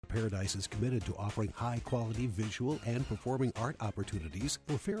Paradise is committed to offering high-quality visual and performing art opportunities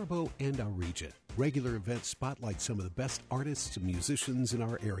for Faribault and our region. Regular events spotlight some of the best artists and musicians in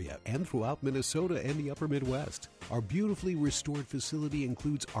our area and throughout Minnesota and the upper Midwest. Our beautifully restored facility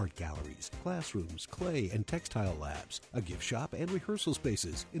includes art galleries, classrooms, clay and textile labs, a gift shop, and rehearsal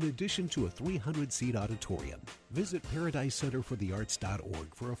spaces, in addition to a 300-seat auditorium. Visit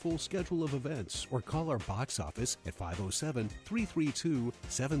ParadiseCenterForTheArts.org for a full schedule of events or call our box office at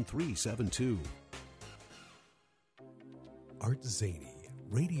 507-332-7372. ArtZany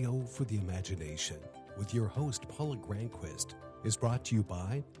Radio for the Imagination, with your host Paula Granquist, is brought to you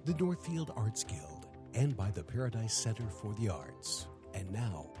by the Northfield Arts Guild and by the Paradise Center for the Arts. And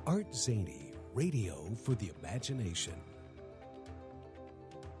now, ArtZany Radio for the Imagination.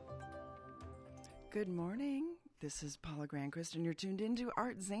 Good morning. This is Paula Granquist, and you're tuned into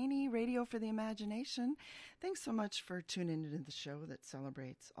ArtZany Radio for the Imagination. Thanks so much for tuning into the show that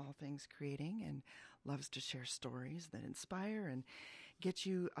celebrates all things creating and loves to share stories that inspire and get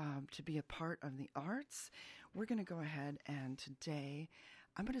you to be a part of the arts. We're going to go ahead, and today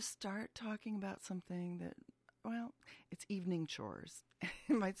I'm going to start talking about something that, well, it's evening chores. It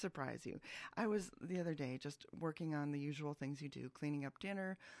might surprise you. I was the other day just working on the usual things you do, cleaning up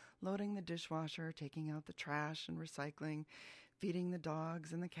dinner, loading the dishwasher, taking out the trash and recycling, feeding the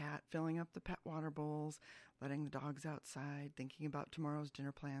dogs and the cat, filling up the pet water bowls, letting the dogs outside, thinking about tomorrow's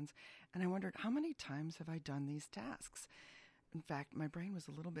dinner plans. And I wondered, how many times have I done these tasks? In fact, my brain was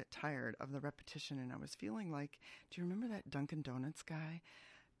a little bit tired of the repetition, and I was feeling like, do you remember that Dunkin' Donuts guy?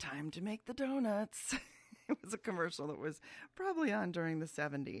 Time to make the donuts. It was a commercial that was probably on during the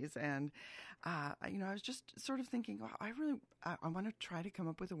 70s. And, I was just sort of thinking, oh, I want to try to come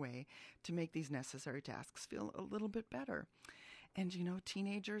up with a way to make these necessary tasks feel a little bit better. And,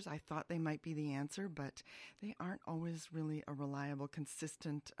 teenagers, I thought they might be the answer, but they aren't always really a reliable,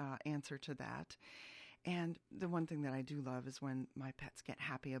 consistent answer to that. And the one thing that I do love is when my pets get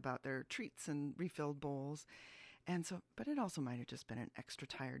happy about their treats and refilled bowls. And so, but it also might have just been an extra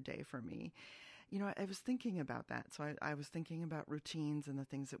tired day for me. I was thinking about that. So I was thinking about routines and the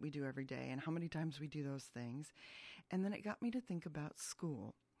things that we do every day and how many times we do those things. And then it got me to think about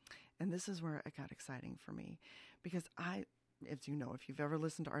school. And this is where it got exciting for me, because as you know, if you've ever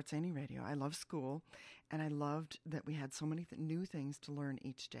listened to ArtZany Radio, I love school, and I loved that we had so many new things to learn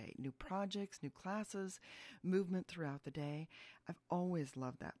each day, new projects, new classes, movement throughout the day. I've always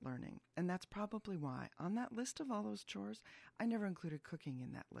loved that learning, and that's probably why on that list of all those chores, I never included cooking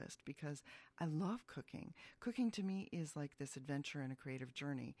in that list, because I love cooking. Cooking to me is like this adventure and a creative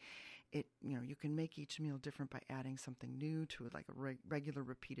journey. You can make each meal different by adding something new to it, like a regular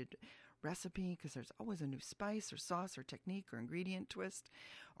repeated recipe, because there's always a new spice or sauce or technique or ingredient twist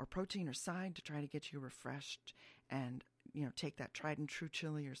or protein or side to try to get you refreshed and take that tried and true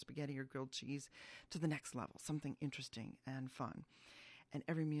chili or spaghetti or grilled cheese to the next level, something interesting and fun. And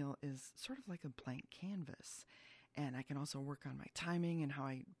every meal is sort of like a blank canvas. And I can also work on my timing and how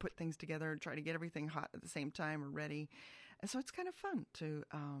I put things together and try to get everything hot at the same time or ready. And so it's kind of fun to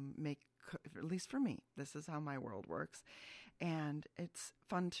make, at least for me, this is how my world works. And it's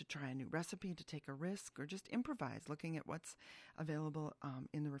fun to try a new recipe, to take a risk, or just improvise, looking at what's available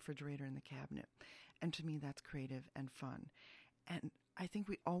in the refrigerator and the cabinet. And to me, that's creative and fun. And I think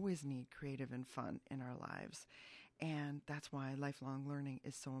we always need creative and fun in our lives. And that's why lifelong learning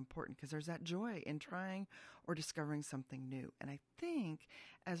is so important, because there's that joy in trying or discovering something new. And I think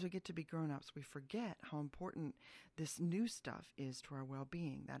as we get to be grown-ups, we forget how important this new stuff is to our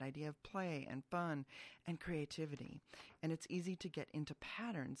well-being, that idea of play and fun and creativity. And it's easy to get into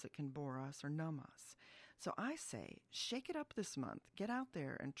patterns that can bore us or numb us. So I say, shake it up this month. Get out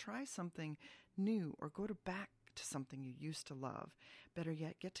there and try something new, or go back to something you used to love. Better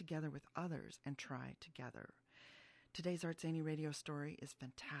yet, get together with others and try together. Today's ArtZany Radio story is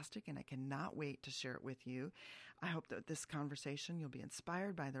fantastic, and I cannot wait to share it with you. I hope that this conversation you'll be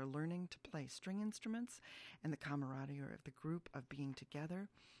inspired by their learning to play string instruments and the camaraderie of the group of being together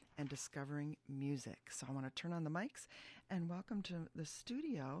and discovering music. So I want to turn on the mics and welcome to the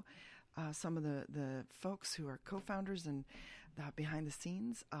studio some of the folks who are co-founders and behind the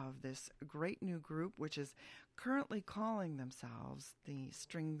scenes of this great new group, which is currently calling themselves the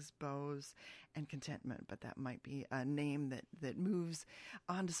Strings, Bows, and Contentment, but that might be a name that moves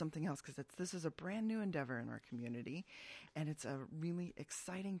on to something else, because this is a brand new endeavor in our community, and it's a really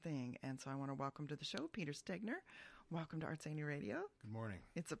exciting thing. And so I want to welcome to the show Peter Stegner. Welcome to ArtZany Radio. Good morning.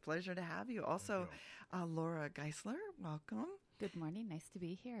 It's a pleasure to have you. Also, Laura Geissler, welcome. Good morning. Nice to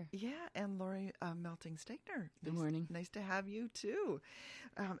be here. Yeah, and Laurie Melting Stegner. Good morning. Nice to have you, too.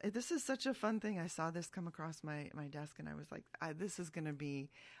 This is such a fun thing. I saw this come across my desk, and I was like, this is going to be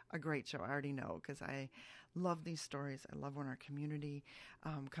a great show. I already know, because I love these stories. I love when our community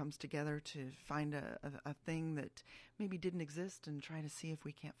comes together to find a thing that maybe didn't exist and try to see if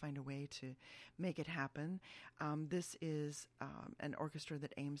we can't find a way to make it happen. This is an orchestra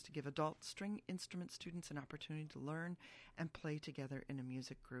that aims to give adult string instrument students an opportunity to learn and play together in a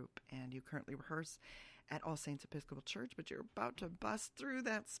music group. And you currently rehearse at All Saints Episcopal Church, but you're about to bust through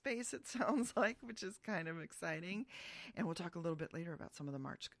that space, it sounds like, which is kind of exciting. And we'll talk a little bit later about some of the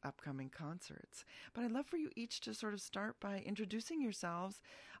March upcoming concerts. But I'd love for you each to sort of start by introducing yourselves,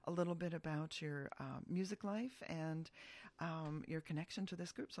 a little bit about your music life and your connection to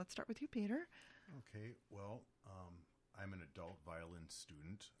this group. So let's start with you, Peter. Okay, well, I'm an adult violin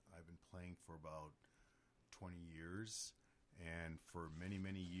student. I've been playing for about 20 years, and for many,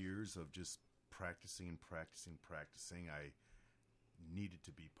 many years of just practicing, I needed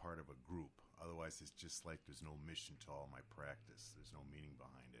to be part of a group. Otherwise, it's just like there's no mission to all my practice. There's no meaning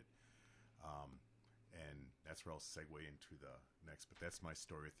behind it. And that's where I'll segue into the next. But that's my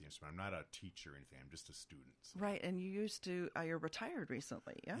story with the instrument. I'm not a teacher or anything. I'm just a student. So. Right, and you used to, you're retired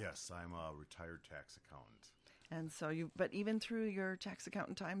recently, yeah? Yes, I'm a retired tax accountant. And so but even through your tax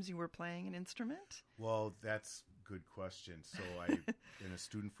accountant times, you were playing an instrument? Well, that's a good question. So I've been a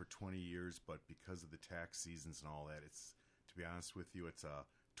student for 20 years, but because of the tax seasons and all that, it's, to be honest with you, it's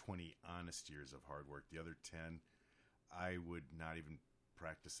 20 honest years of hard work. The other 10, I would not even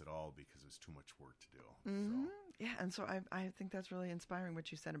practice at all because it was too much work to do. Mm-hmm. So. Yeah, and so I think that's really inspiring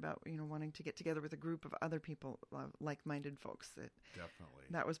what you said about, wanting to get together with a group of other people, like-minded folks. Definitely.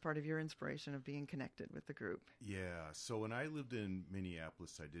 That was part of your inspiration of being connected with the group. Yeah, so when I lived in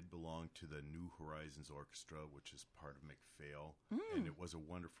Minneapolis, I did belong to the New Horizons Orchestra, which is part of McPhail, and it was a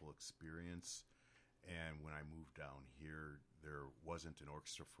wonderful experience. And when I moved down here, there wasn't an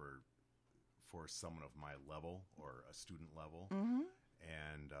orchestra for someone of my level or a student level. Mm-hmm.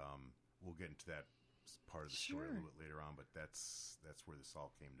 And we'll get into that part of the story a little bit later on, but that's where this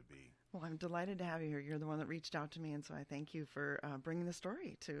all came to be. Well, I'm delighted to have you here. You're the one that reached out to me, and so I thank you for bringing the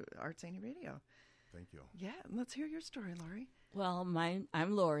story to ArtZany Radio. Thank you. Yeah, let's hear your story, Laurie. Well,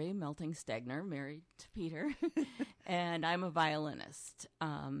 I'm Laurie Melting Stegner, married to Peter, and I'm a violinist.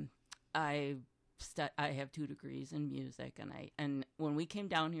 I have 2 degrees in music, and when we came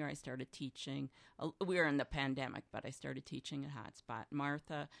down here, I started teaching. We were in the pandemic, but I started teaching at Hotspot.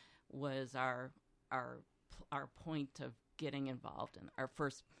 Martha was our point of getting involved, in our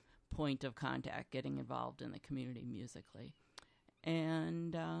first point of contact, getting involved in the community musically.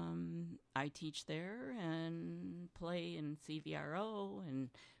 And I teach there and play in CVRO and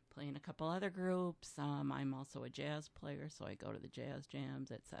play in a couple other groups. I'm also a jazz player, so I go to the jazz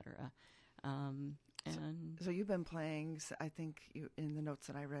jams, etc. So you've been playing, I think, in the notes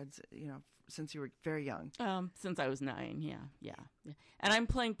that I read, since you were very young. Since I was 9, yeah. And I'm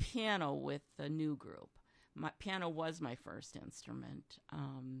playing piano with the new group. Piano was my first instrument,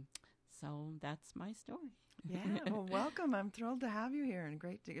 so that's my story. Yeah, well, welcome. I'm thrilled to have you here, and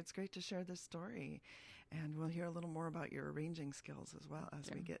it's great to share this story. And we'll hear a little more about your arranging skills as well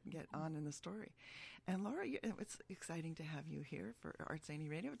as we get on in the story. And Laura, it's exciting to have you here for ArtZany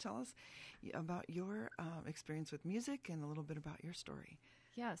Radio. Tell us about your experience with music and a little bit about your story.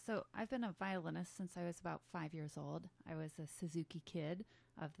 Yeah, so I've been a violinist since I was about 5 years old. I was a Suzuki kid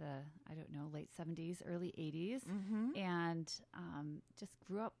of the, late 70s, early 80s, and just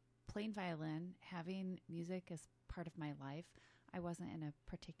grew up playing violin, having music as part of my life. I wasn't in a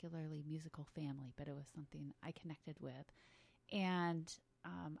particularly musical family, but it was something I connected with. And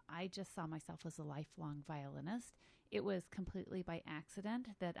I just saw myself as a lifelong violinist. It was completely by accident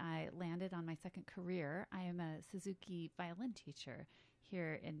that I landed on my second career. I am a Suzuki violin teacher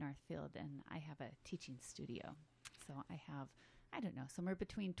here in Northfield, and I have a teaching studio. So I have, somewhere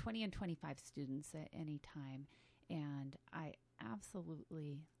between 20 and 25 students at any time. And I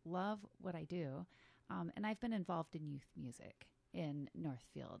absolutely love what I do. And I've been involved in youth music in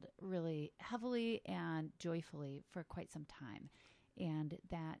Northfield really heavily and joyfully for quite some time. And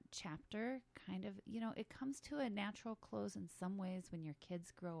that chapter kind of, it comes to a natural close in some ways when your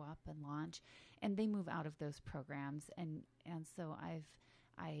kids grow up and launch and they move out of those programs. And so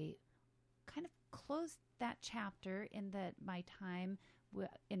I kind of closed that chapter in that my time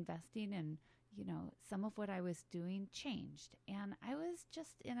investing in, some of what I was doing changed. And I was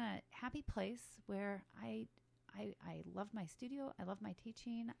just in a happy place where I I loved my studio. I loved my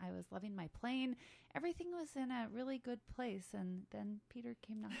teaching. I was loving my playing. Everything was in a really good place. And then Peter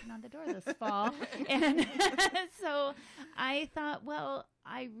came knocking on the door this fall. And so I thought, well,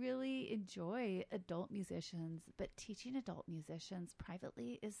 I really enjoy adult musicians, but teaching adult musicians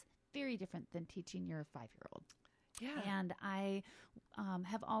privately is very different than teaching your 5-year-old. Yeah. And I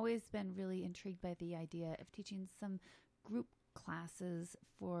have always been really intrigued by the idea of teaching some group classes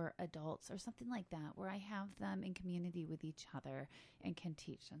for adults or something like that, where I have them in community with each other and can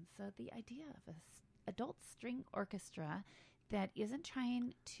teach. And so the idea of an adult string orchestra that isn't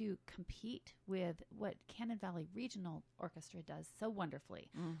trying to compete with what Cannon Valley Regional Orchestra does so wonderfully,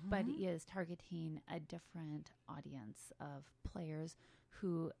 but is targeting a different audience of players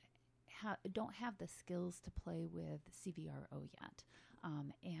who don't have the skills to play with CVRO yet.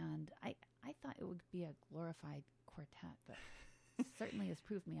 And I thought it would be a glorified quartet, but certainly has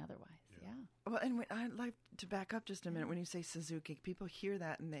proved me otherwise. Yeah. Well, and I'd like to back up just a minute. When you say Suzuki, people hear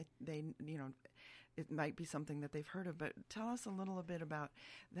that and they it might be something that they've heard of, but tell us a little bit about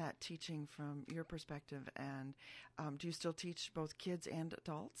that teaching from your perspective. And do you still teach both kids and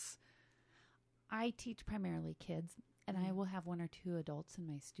adults? I teach primarily kids, and I will have 1 or 2 adults in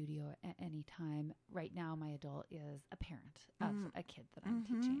my studio at any time. Right now, my adult is a parent of a kid that I'm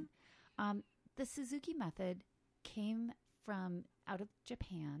teaching. The Suzuki method came from out of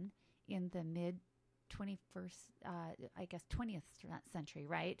Japan in the mid 20th century,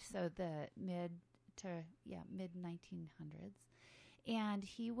 right? So the mid 1900s. And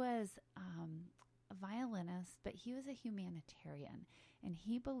he was a violinist, but he was a humanitarian, and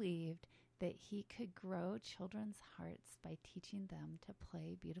he believed that he could grow children's hearts by teaching them to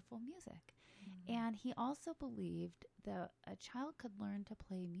play beautiful music. And he also believed that a child could learn to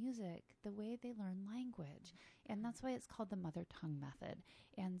play music the way they learn language. And that's why it's called the mother tongue method.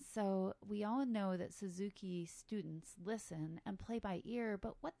 And so we all know that Suzuki students listen and play by ear,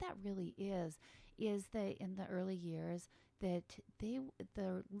 but what that really is that in the early years that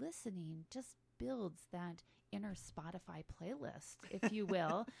the listening just builds that inner Spotify playlist, if you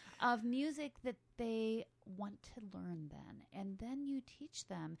will, of music that they want to learn then. And then you teach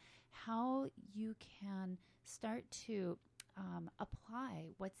them how you can start to apply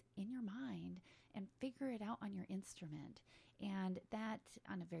what's in your mind and figure it out on your instrument. And that,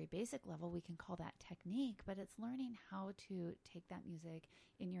 on a very basic level, we can call that technique, but it's learning how to take that music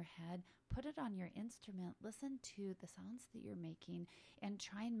in your head, put it on your instrument, listen to the sounds that you're making, and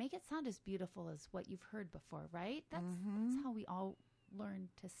try and make it sound as beautiful as what you've heard before, right? That's how we all learn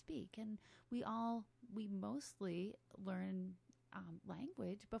to speak. And we mostly learn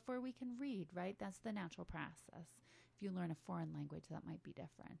language before we can read, right? That's the natural process. If you learn a foreign language, that might be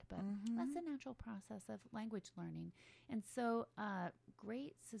different, but that's the natural process of language learning. And so a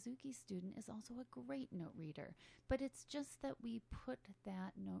great Suzuki student is also a great note reader, but it's just that we put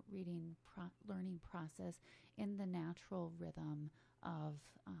that note reading learning process in the natural rhythm of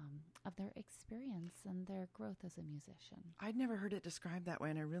their experience and their growth as a musician. I'd never heard it described that way,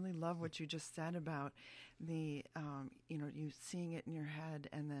 and I really love what you just said about the, you seeing it in your head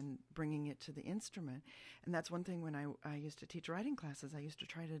and then bringing it to the instrument. And that's one thing when I used to teach writing classes, I used to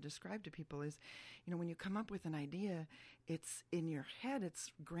try to describe to people is, when you come up with an idea, it's in your head,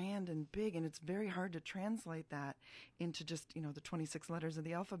 it's grand and big, and it's very hard to translate that into just, the 26 letters of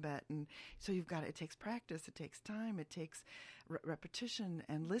the alphabet. And so it takes practice, it takes time, it takes repetition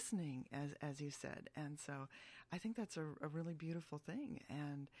and listening, as you said. And so I think that's a really beautiful thing,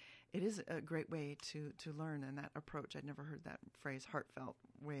 and it is a great way to learn. And that approach, I'd never heard that phrase, heartfelt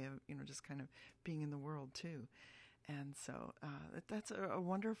way of just kind of being in the world too. And so that's a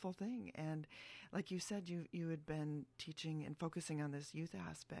wonderful thing. And like you said, you had been teaching and focusing on this youth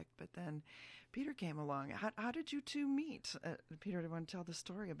aspect, but then Peter came along. How did you two meet? Peter, do you want to tell the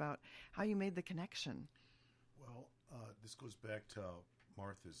story about how you made the connection? Well, this goes back to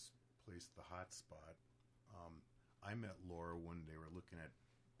Martha's place, the hot spot. I met Laura when they were looking at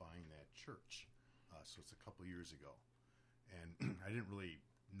buying that church. So it's a couple years ago. And I didn't really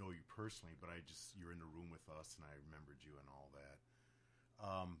know you personally, but you were in the room with us, and I remembered you and all that.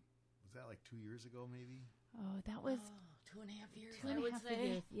 Was that like 2 years ago, maybe? Oh, that was 2.5 years. 2.5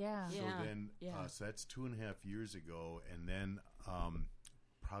 years. Yeah. So then, so that's 2.5 years ago, and then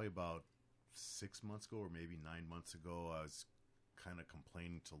probably about 6 months ago, or maybe 9 months ago, I was kind of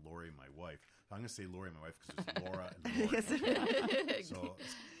complaining to Laurie, my wife. I'm going to say Laurie, my wife, because it's Laura and Laurie. So I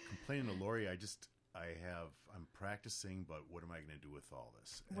was complaining to Laurie, I'm practicing, but what am I going to do with all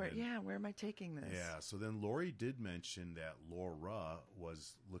this? Where am I taking this? Yeah, so then Laurie did mention that Laura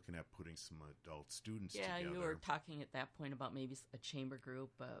was looking at putting some adult students together. Yeah, you were talking at that point about maybe a chamber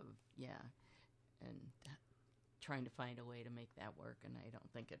group of, and trying to find a way to make that work, and I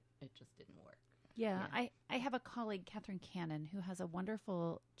don't think it just didn't work. Yeah, I have a colleague, Catherine Cannon, who has a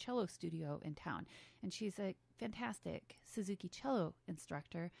wonderful cello studio in town, and she's a fantastic Suzuki cello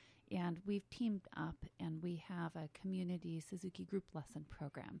instructor, and we've teamed up, and we have a community Suzuki group lesson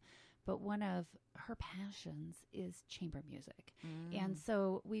program. But one of her passions is chamber music. And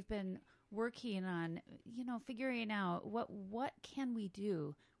so we've been working on, figuring out what can we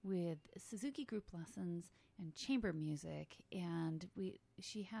do with Suzuki group lessons and chamber music. And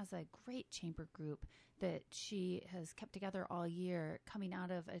she has a great chamber group that she has kept together all year, coming out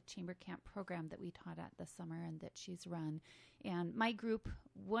of a chamber camp program that we taught at this summer and that she's run. And my group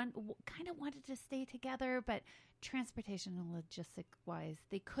kind of wanted to stay together, but transportation and logistic wise,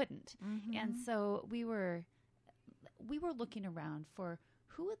 they couldn't. And so we were looking around for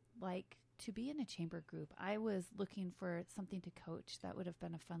who would like to be in a chamber group. I was looking for something to coach that would have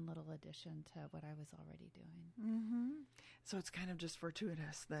been a fun little addition to what I was already doing. So it's kind of just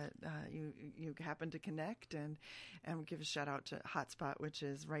fortuitous that you happen to connect, and we give a shout out to Hotspot, which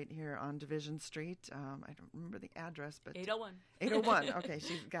is right here on Division Street. I don't remember the address, but 801. 801. Okay,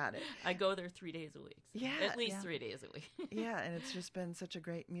 she's got it. I go there 3 days a week. So Yeah, at least 3 days a week. Yeah, and it's just been such a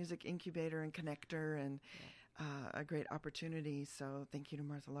great music incubator and connector, and a great opportunity. So thank you to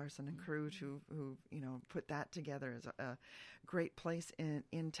Martha Larson and crew who put that together as a great place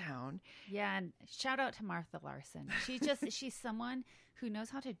in town. Yeah, and shout out to Martha Larson. She's someone who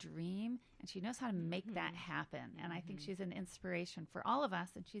knows how to dream, and she knows how to make that happen. And I think she's an inspiration for all of us,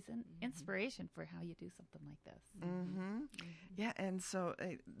 and she's an inspiration for how you do something like this. Yeah, and so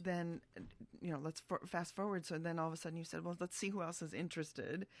then, let's fast forward. So then all of a sudden you said, well, let's see who else is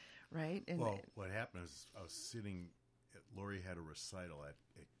interested, right? And what happened is I was sitting, Laurie had a recital at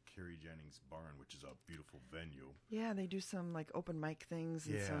Carrie Jennings' Barn, which is a beautiful venue. Yeah, they do some like open mic things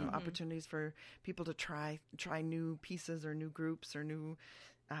and some opportunities for people to try new pieces or new groups or new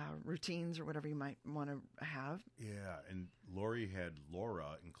routines or whatever you might want to have. Yeah, and Laurie had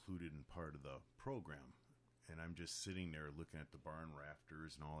Laura included in part of the program. And I'm just sitting there looking at the barn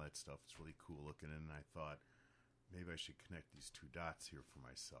rafters and all that stuff. It's really cool looking. And I thought, maybe I should connect these two dots here for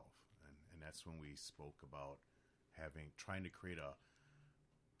myself. And that's when we spoke about trying to create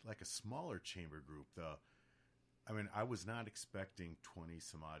a smaller chamber group. I was not expecting 20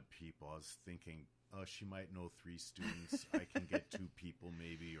 some odd people. I was thinking, she might know 3 students. I can get 2 people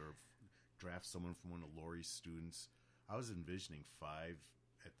maybe, or draft someone from one of Laurie's students. I was envisioning 5,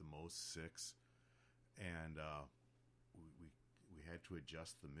 at the most 6. And we had to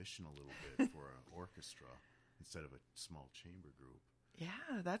adjust the mission a little bit for an orchestra instead of a small chamber group.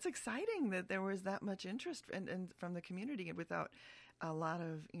 Yeah, that's exciting that there was that much interest and from the community without a lot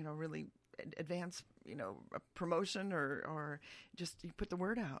of, really advanced, promotion or just you put the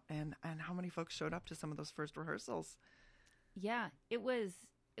word out. And how many folks showed up to some of those first rehearsals? Yeah, it was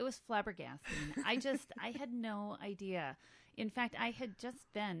flabbergasting. I had no idea. In fact, I had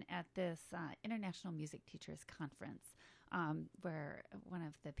just been at this International Music Teachers Conference where one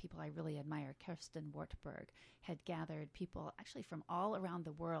of the people I really admire, Kirsten Wartburg, had gathered people actually from all around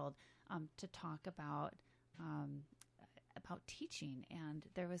the world to talk about teaching. And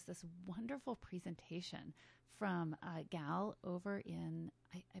there was this wonderful presentation from a gal over in,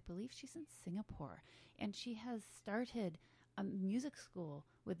 I believe she's in Singapore, and she has started a music school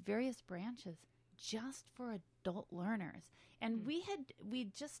with various branches just for adult learners. And we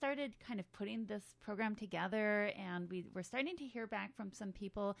just started kind of putting this program together, and we were starting to hear back from some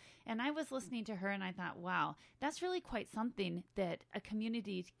people. And I was listening to her, and I thought, wow, that's really quite something that a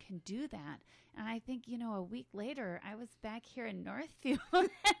community can do that. And I think, a week later, I was back here in Northfield, and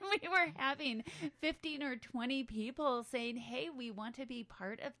we were having 15 or 20 people saying, hey, we want to be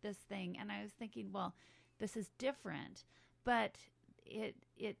part of this thing. And I was thinking, well, this is different. But it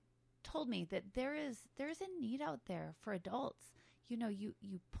told me that there's a need out there for adults.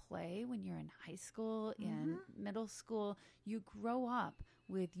 You play when you're in high school, in middle school. You grow up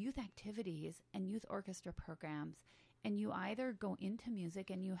with youth activities and youth orchestra programs, and you either go into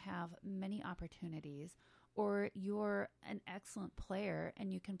music and you have many opportunities, or you're an excellent player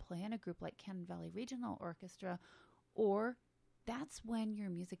and you can play in a group like Cannon Valley Regional Orchestra, or that's when your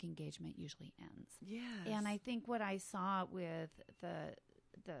music engagement usually ends. Yes. And I think what I saw with the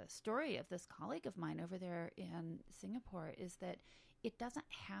story of this colleague of mine over there in Singapore is that it doesn't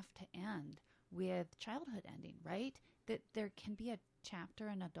have to end with childhood ending, right? That there can be a chapter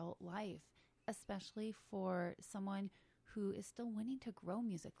in adult life, especially for someone who is still wanting to grow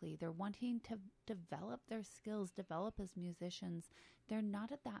musically. They're wanting to develop their skills, develop as musicians. They're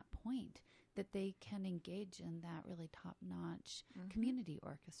not at that point that they can engage in that really top-notch community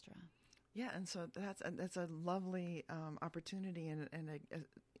orchestra. Yeah, and so that's a lovely opportunity and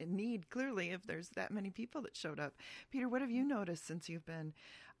a need, clearly, if there's that many people that showed up. Peter, what have you noticed since you've been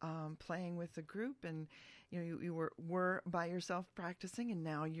playing with the group, and you were by yourself practicing, and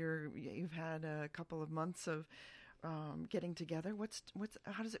now you've had a couple of months of getting together?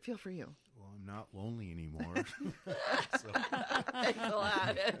 How does it feel for you? Well, I'm not lonely anymore. Thanks a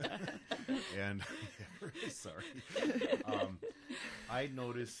lot. And sorry. I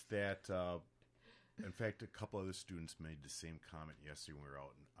noticed that, in fact, a couple other students made the same comment yesterday when we were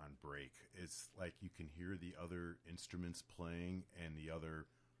out on break. It's like you can hear the other instruments playing and the other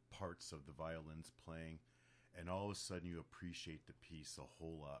parts of the violins playing, and all of a sudden you appreciate the piece a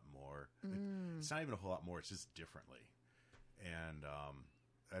whole lot more. It's not even a whole lot more, it's just differently. And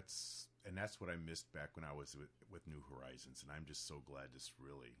that's what I missed back when I was with New Horizons, and I'm just so glad this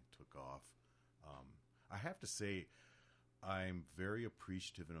really took off. I have to say, I'm very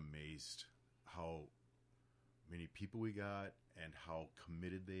appreciative and amazed how many people we got and how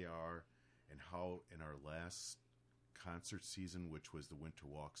committed they are, and how in our last concert season, which was the winter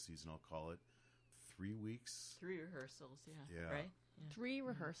walk season, I'll call it, 3 weeks. 3 rehearsals, yeah. Yeah. Right? Yeah. 3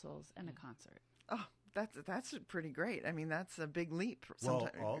 rehearsals and a concert. Oh, that's pretty great. I mean, that's a big leap. Well,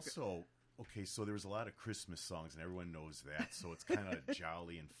 also, okay, so there was a lot of Christmas songs, and everyone knows that, so it's kind of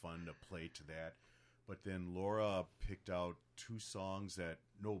jolly and fun to play to that. But then Laura picked out 2 songs that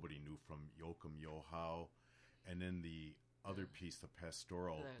nobody knew from Yoakum Yohow, and then the other piece, the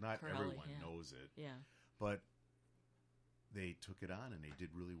Pastoral. Not Corelli, everyone knows it. Yeah. But they took it on, and they did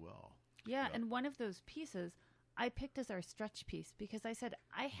really well. Yeah, and one of those pieces I picked as our stretch piece because I said,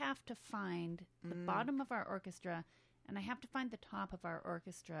 I have to find the bottom of our orchestra and I have to find the top of our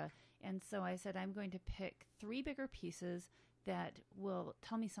orchestra. And so I said, I'm going to pick 3 bigger pieces that will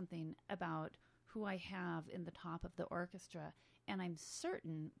tell me something about who I have in the top of the orchestra. And I'm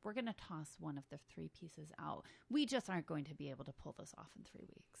certain we're going to toss one of the 3 pieces out. We just aren't going to be able to pull this off in 3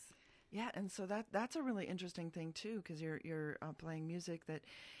 weeks. Yeah, and so that's a really interesting thing too, because you're playing music that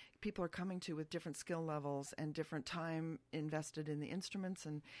people are coming to with different skill levels and different time invested in the instruments,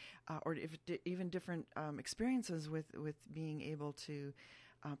 and or even different experiences with being able to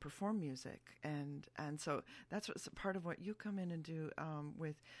perform music, and so that's what's part of what you come in and do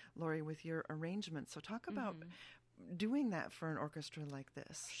with Laurie with your arrangements. So talk about doing that for an orchestra like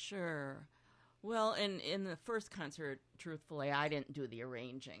this. Sure. Well, in the first concert, truthfully, I didn't do the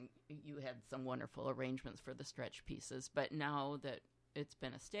arranging. You had some wonderful arrangements for the stretch pieces, but now that it's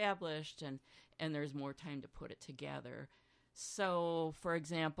been established and there's more time to put it together. So, for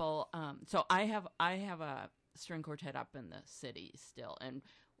example, so I have a string quartet up in the city still, and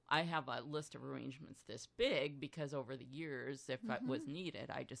I have a list of arrangements this big because over the years, if it was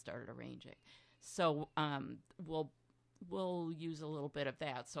needed, I just started arranging. So we'll use a little bit of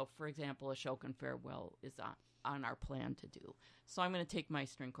that. So, for example, a Shokin Farewell is on our plan to do. So I'm going to take my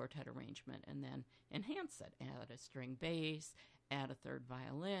string quartet arrangement and then enhance it, add a string bass, add a 3rd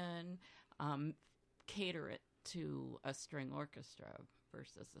violin, cater it to a string orchestra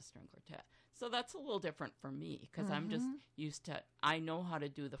versus a string quartet. So that's a little different for me because I'm just used to, I know how to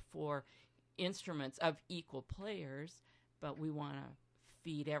do the 4 instruments of equal players, but we want to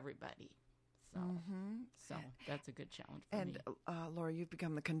feed everybody. So that's a good challenge for me. And Laura, you've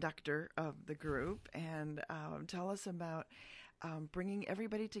become the conductor of the group, and tell us about bringing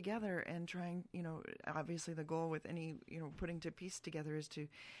everybody together and trying, obviously the goal with any, putting a piece together is to,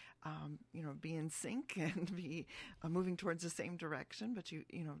 be in sync and be moving towards the same direction, but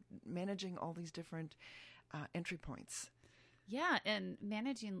managing all these different entry points. Yeah, and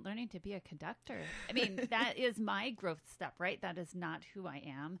learning to be a conductor. I mean, that is my growth step, right? That is not who I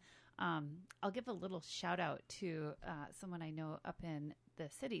am. I'll give a little shout out to someone I know up in the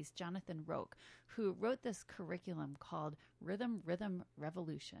cities, Jonathan Roque, who wrote this curriculum called Rhythm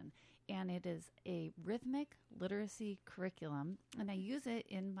Revolution. And it is a rhythmic literacy curriculum, and I use it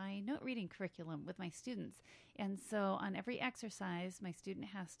in my note reading curriculum with my students. And so on every exercise, my student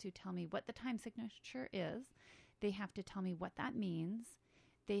has to tell me what the time signature is. They have to tell me what that means.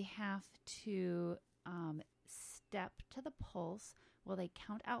 They have to step to the pulse while they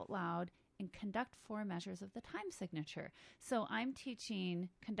count out loud and conduct 4 measures of the time signature. So I'm teaching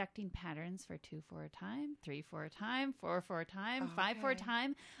conducting patterns for 2/4 time, 3/4 time, 4/4 time, 5/4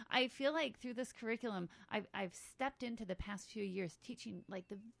 time. I feel like through this curriculum, I've stepped into the past few years teaching like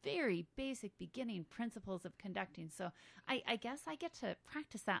the very basic beginning principles of conducting. So I guess I get to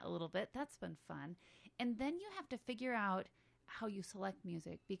practice that a little bit. That's been fun. And then you have to figure out how you select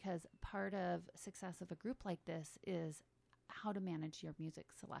music, because part of success of a group like this is how to manage your music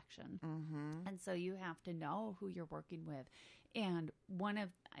selection. Mm-hmm. And so you have to know who you're working with. And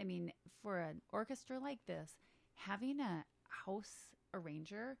for an orchestra like this, having a house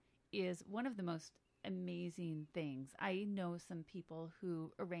arranger is one of the most amazing things. I know some people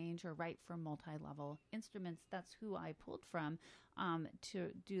who arrange or write for multi-level instruments. That's who I pulled from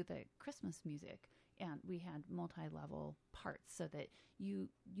to do the Christmas music. And we had multi-level parts so that you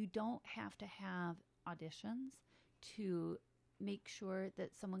don't have to have auditions to make sure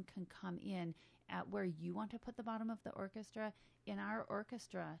that someone can come in at where you want to put the bottom of the orchestra. In our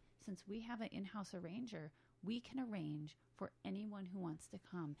orchestra, since we have an in-house arranger, we can arrange for anyone who wants to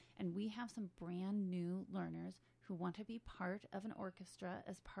come. And we have some brand new learners who want to be part of an orchestra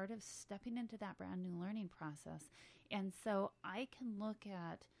as part of stepping into that brand new learning process. And so I can look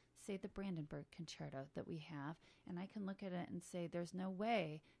at, say, the Brandenburg Concerto that we have, and I can look at it and say, there's no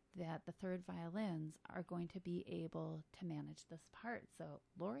way that the third violins are going to be able to manage this part. So,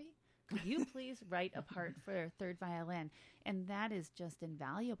 Laurie, could you please write a part for third violin? And that is just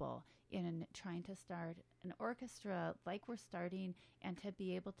invaluable in trying to start an orchestra like we're starting, and to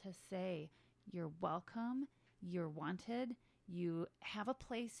be able to say, you're welcome, you're wanted, you have a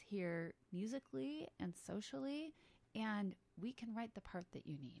place here musically and socially, and we can write the part that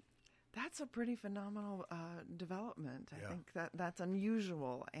you need. That's a pretty phenomenal development. I Yeah. think that's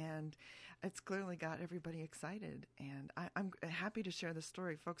unusual, and it's clearly got everybody excited. And I'm happy to share the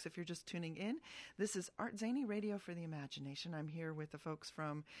story. Folks, if you're just tuning in, this is ArtZany Radio for the Imagination. I'm here with the folks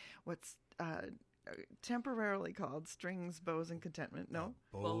from what's temporarily called Strings, Bows, and Contentment. No?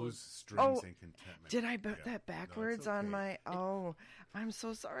 Bows, strings, and contentment. Did I put Yeah. that backwards No, it's on okay. my... Oh, I'm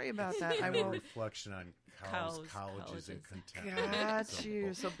so sorry about that. It's I a will... reflection on Cows, colleges, and colleges. contentment. Got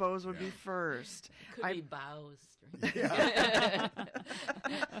you. So bows would be Yeah. first. Could be bows.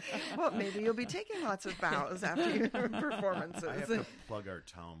 Well, maybe you'll be taking lots of bows after your performances. I have to plug our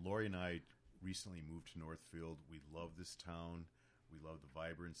town. Laurie and I recently moved to Northfield. We love this town. We love the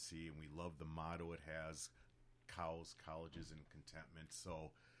vibrancy, and we love the motto it has: cows, colleges, and contentment.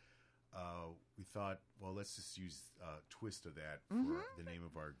 So we thought, well, let's just use a twist of that for the name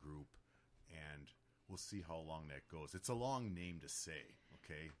of our group, and we'll see how long that goes. It's a long name to say,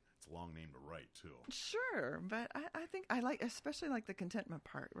 okay? It's a long name to write, too. Sure, but I think I especially like the contentment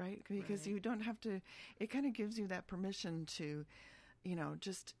part, right? Because Right. you don't have to, it kind of gives you that permission to,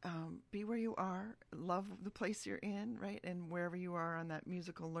 just be where you are, love the place you're in, right? And wherever you are on that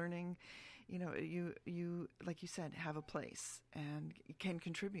musical learning, you like you said, have a place and can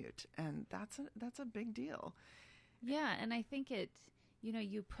contribute. And that's a big deal. Yeah, and I think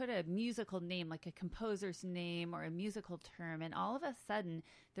you put a musical name, like a composer's name or a musical term, and all of a sudden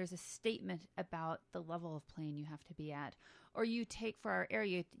there's a statement about the level of playing you have to be at. Or you take, for our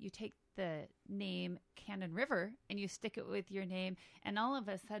area, you take the name Cannon River and you stick it with your name, and all of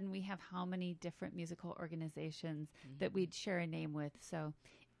a sudden we have how many different musical organizations that we'd share a name with. So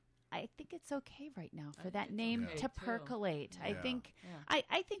I think it's okay right now for that name okay, to too. percolate. I Yeah. think Yeah.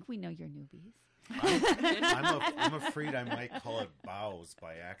 I think we know you're newbies. I'm afraid I might call it bows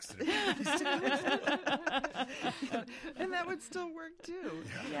by accident. And that would still work too.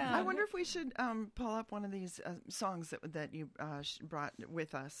 Yeah. I wonder if we should pull up one of these songs that you brought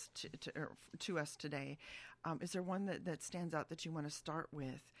with us to us today. Is there one that stands out that you want to start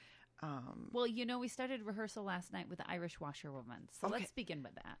with? Well, we started rehearsal last night with the Irish Washerwoman, so Okay. let's begin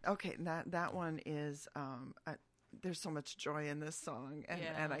with that. Okay, that one is. There's so much joy in this song, and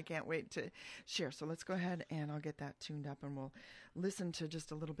Yeah. I can't wait to share. So let's go ahead and I'll get that tuned up, and we'll listen to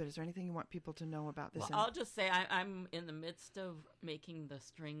just a little bit. Is there anything you want people to know about this? Well, I'll just say I'm in the midst of making the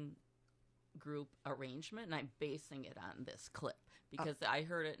string group arrangement, and I'm basing it on this clip because I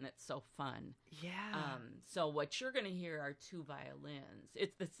heard it and it's so fun. Yeah. So what you're going to hear are two violins.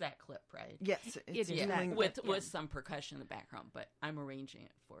 It's that clip, right? Yes, it's is. dealing with some percussion in the background, but I'm arranging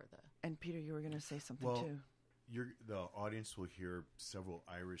it for the. And Peter, you were going to say something Well, too. The audience will hear several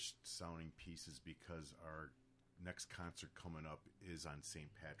Irish-sounding pieces because our next concert coming up is on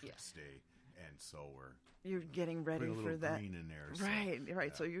St. Patrick's Day, and so You're getting ready putting a for little that. green in there. So, Right.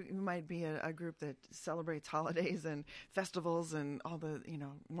 yeah. So you might be a group that celebrates holidays and festivals and all the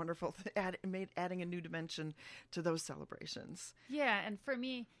wonderful adding a new dimension to those celebrations. Yeah, and for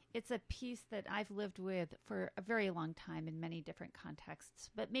me, it's a piece that I've lived with for a very long time in many different contexts.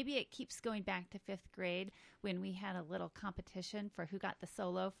 But maybe it keeps going back to 5th grade when we had a little competition for who got the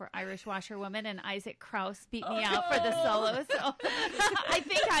solo for Irish Washerwoman, and Isaac Krauss beat me out for the solo. So I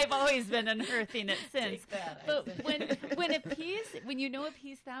think I've always been unearthing it since. Take that, But Isaac. when you know a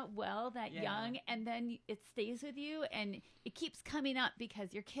piece that well, that young, and then it stays with you and it keeps coming up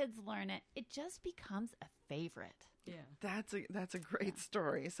because your kids learn it, it just becomes a favorite. Yeah. That's a great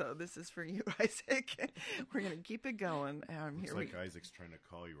story. So this is for you, Isaac. We're going to keep it going. Looks like Isaac's trying to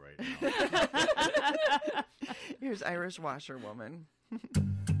call you right now. Here's Irish Washerwoman.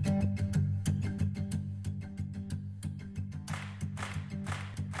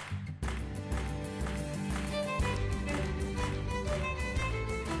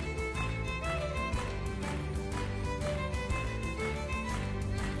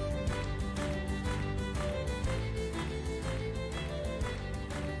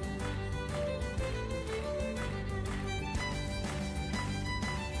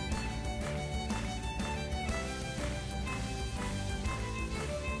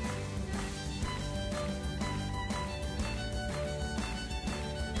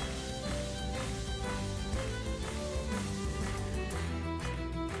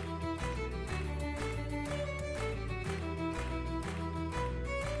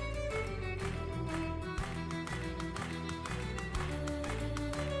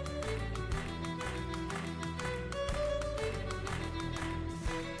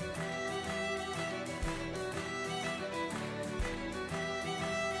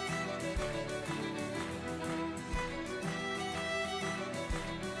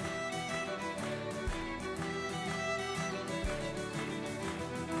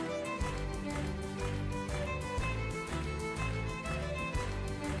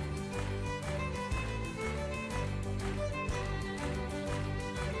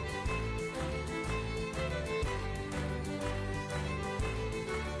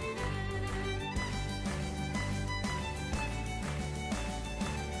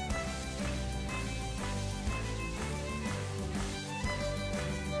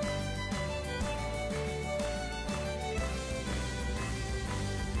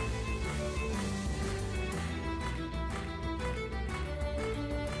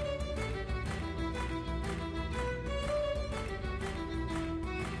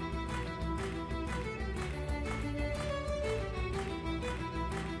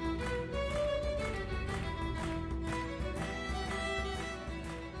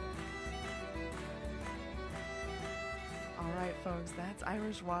 Folks, that's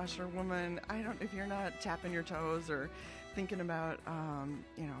Irish Washerwoman. I don't, if you're not tapping your toes or thinking about,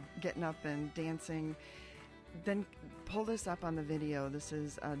 getting up and dancing, then pull this up on the video. This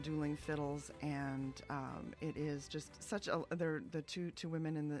is Dueling Fiddles, and it is just such a. They're the two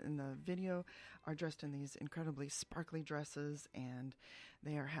women in the video are dressed in these incredibly sparkly dresses, and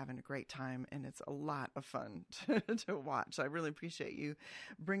they are having a great time, and it's a lot of fun to watch. I really appreciate you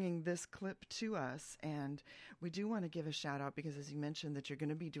bringing this clip to us, and we do want to give a shout out because, as you mentioned, that you're going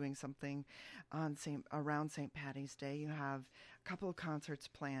to be doing something on around St. Patty's Day. You have a couple of concerts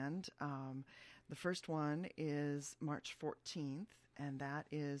planned. The first one is March 14th, and that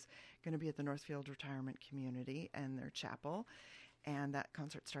is going to be at the Northfield Retirement Community and their chapel. And that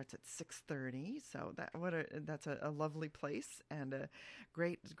concert starts at 6:30. So that's a lovely place and a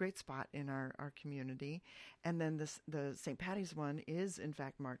great spot in our community. And then the St. Patty's one is in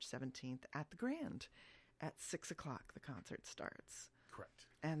fact March 17th at the Grand at 6 o'clock. The concert starts. Correct.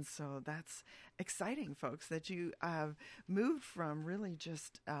 And so that's exciting, folks, that you have moved from really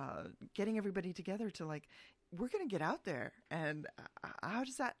just getting everybody together to like, we're going to get out there. And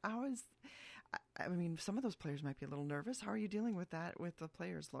I mean, some of those players might be a little nervous. How are you dealing with that with the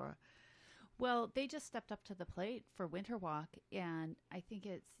players, Laura? Well, they just stepped up to the plate for Winter Walk, and I think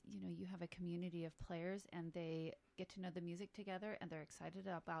it's, you have a community of players, and they get to know the music together, and they're excited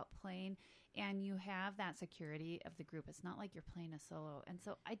about playing, and you have that security of the group. It's not like you're playing a solo. And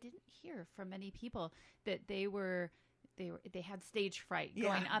so I didn't hear from many people that they had stage fright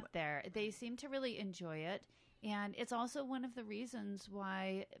going up there. They seem to really enjoy it. And it's also one of the reasons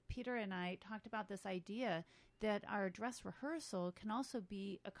why Peter and I talked about this idea that our dress rehearsal can also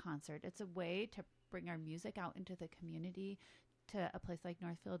be a concert. It's a way to bring our music out into the community, to a place like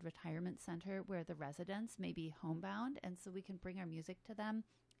Northfield Retirement Center where the residents may be homebound, and so we can bring our music to them.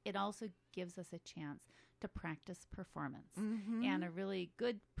 It also gives us a chance to practice performance. Mm-hmm. And a really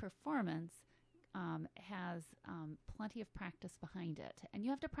good performance has plenty of practice behind it, and you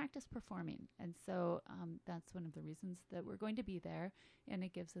have to practice performing. And so that's one of the reasons that we're going to be there, and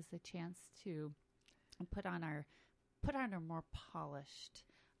it gives us a chance to put on our more polished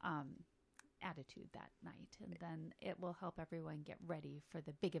attitude that night, and then it will help everyone get ready for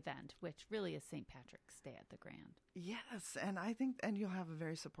the big event, which really is St. Patrick's Day at the Grand. Yes, and I think, and you'll have a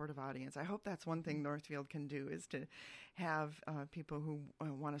very supportive audience. I hope that's one thing Northfield can do, is to have people who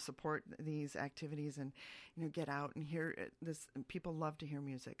want to support these activities and get out and hear this. People love to hear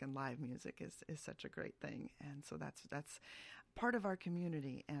music, and live music is such a great thing, and so that's part of our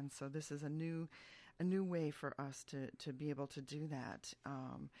community. And so this is a new new way for us to be able to do that.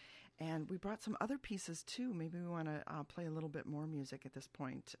 And we brought some other pieces too. Maybe we want to play a little bit more music at this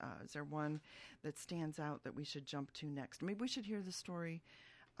point. Is there one that stands out that we should jump to next? Maybe we should hear the story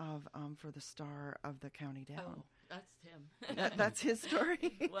of For the Star of the County Down. Oh, that's him. That's his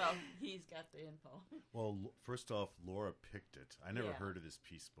story. Well, he's got the info. Well, first off, Laura picked it. I never Yeah. heard of this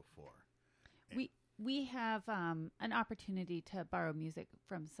piece before. We have an opportunity to borrow music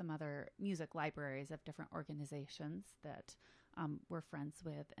from some other music libraries of different organizations that we're friends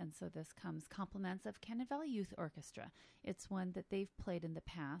with. And so this comes compliments of Cannon Valley Youth Orchestra. It's one that they've played in the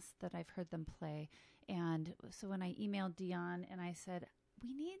past that I've heard them play. And so when I emailed Dion and I said,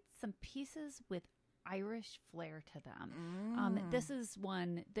 we need some pieces with Irish flair to them. This is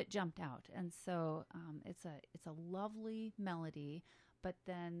one that jumped out. And so it's a lovely melody, but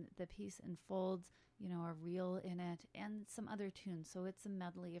then the piece unfolds, a reel in it and some other tunes. So it's a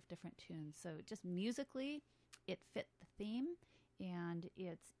medley of different tunes. So just musically, it fit the theme and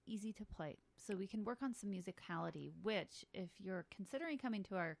it's easy to play. So we can work on some musicality, which if you're considering coming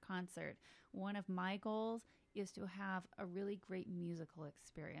to our concert, one of my goals is to have a really great musical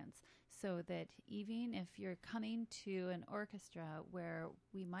experience so that even if you're coming to an orchestra where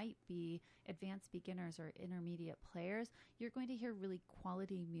we might be advanced beginners or intermediate players, you're going to hear really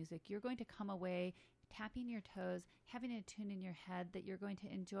quality music. You're going to come away tapping your toes, having a tune in your head that you're going to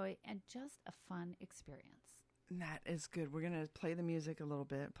enjoy, and just a fun experience. That is good. We're going to play the music a little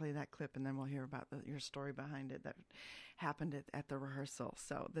bit, play that clip, and then we'll hear about your story behind it that happened at the rehearsal.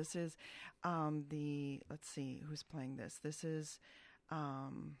 So this is let's see, who's playing this? This is,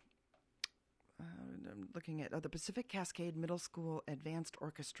 I'm looking at the Pacific Cascade Middle School Advanced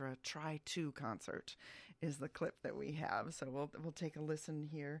Orchestra Try 2 concert is the clip that we have. So we'll take a listen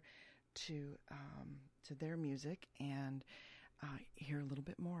here to their music and hear a little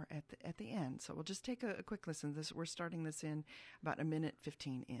bit more at the end. So we'll just take a quick listen. We're starting this in about a minute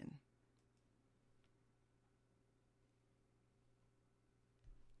 15 in.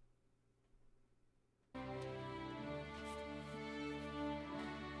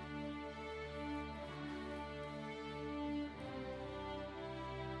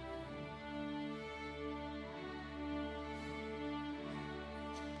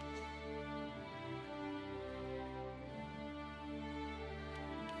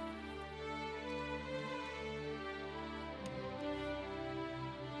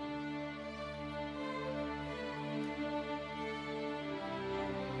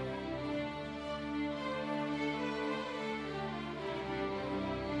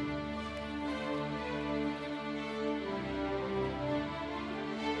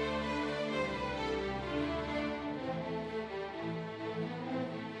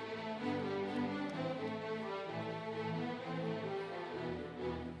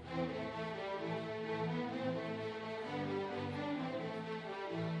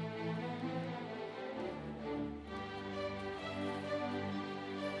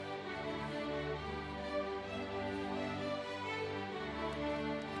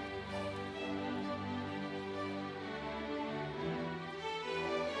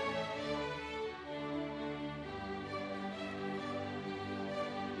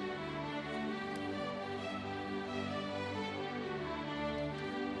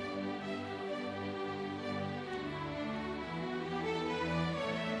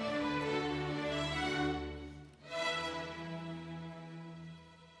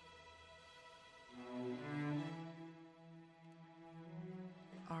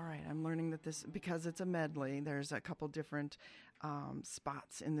 I'm learning that this, because it's a medley, there's a couple different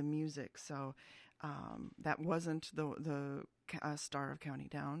spots in the music. So that wasn't the Star of County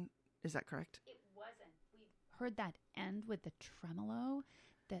Down. Is that correct? It wasn't. We heard that end with the tremolo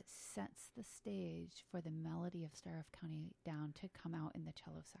that sets the stage for the melody of Star of County Down to come out in the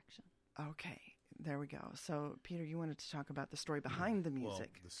cello section. Okay, there we go. So, Peter, you wanted to talk about the story behind the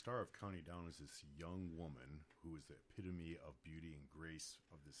music. Well, the Star of County Down is this young woman who is the epitome of beauty and grace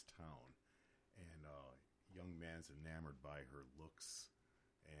of this town. And a young man's enamored by her looks,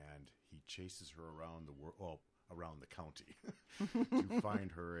 and he chases her around the world, well, around the county, to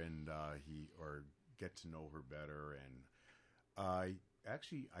find her and get to know her better. And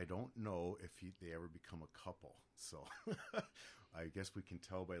I don't know if they ever become a couple. So I guess we can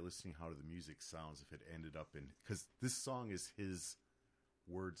tell by listening how the music sounds if it ended up in, because this song is his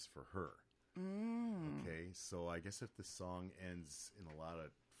words for her. Okay, so I guess if the song ends in a lot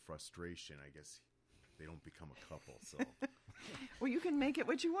of frustration, I guess they don't become a couple. So, well, you can make it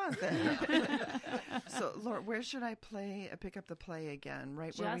what you want then. So, Laura, where should I pick up the play again?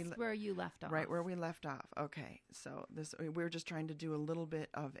 Right where you left off. Right where we left off. Okay, so we're just trying to do a little bit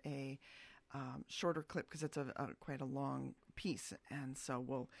of a shorter clip because it's quite a long piece. And so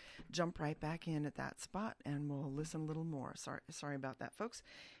we'll jump right back in at that spot and we'll listen a little more. Sorry about that, folks.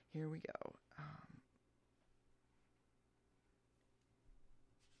 Here we go.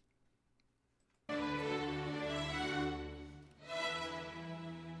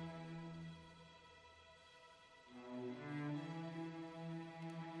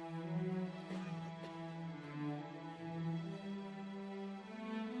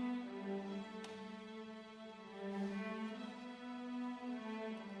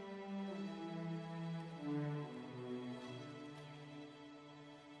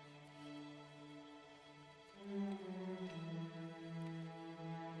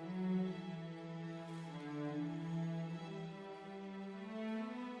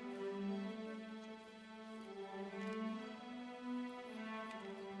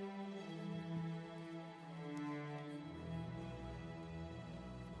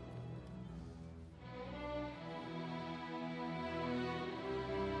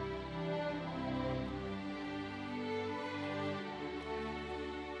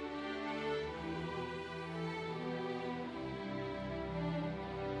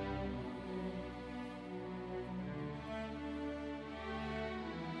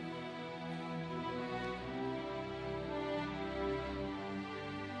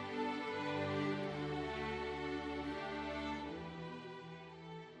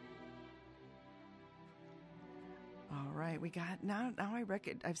 We got now. I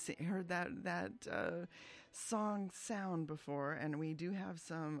reckon I've heard that song sound before, and we do have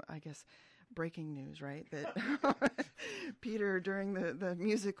some, I guess, breaking news, right? That Peter during the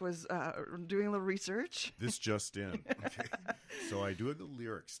music was doing a little research. This just in. Okay. So I do have the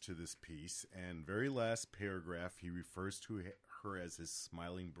lyrics to this piece, and very last paragraph he refers to her as his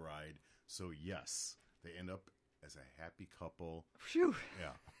smiling bride. So yes, they end up as a happy couple. Phew.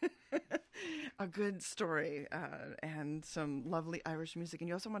 Yeah. A good story and some lovely Irish music. And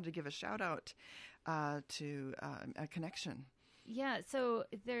you also wanted to give a shout out to a connection. Yeah, so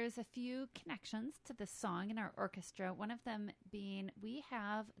there's a few connections to this song in our orchestra. One of them being we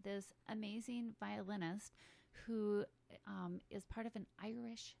have this amazing violinist who is part of an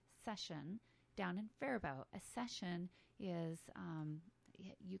Irish session down in Faribault. A session is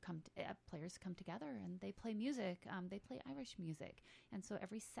players come together and they play music. They play Irish music. And so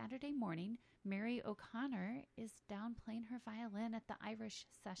every Saturday morning, Mary O'Connor is down playing her violin at the Irish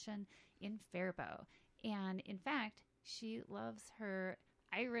session in Faribault. And in fact, she loves her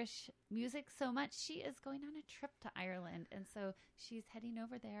Irish music so much, she is going on a trip to Ireland. And so she's heading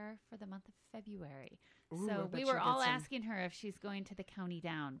over there for the month of February. Ooh, so we were all asking her if she's going to the county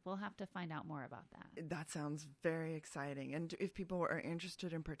down. We'll have to find out more about that. That sounds very exciting. And if people are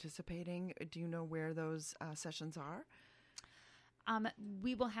interested in participating, do you know where those sessions are?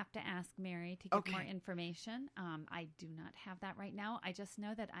 We will have to ask Mary to give more information. I do not have that right now. I just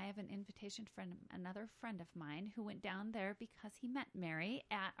know that I have an invitation from another friend of mine who went down there because he met Mary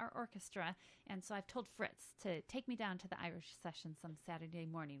at our orchestra. And so I've told Fritz to take me down to the Irish session some Saturday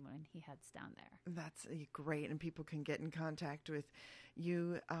morning when he heads down there. That's great. And people can get in contact with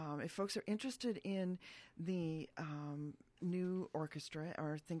you. If folks are interested in the new orchestra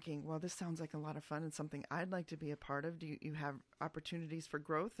or thinking, well, this sounds like a lot of fun and something I'd like to be a part of, do you have opportunities for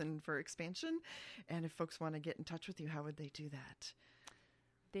growth and for expansion? And if folks want to get in touch with you, how would they do that?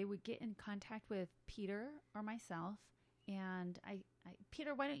 They would get in contact with Peter or myself. And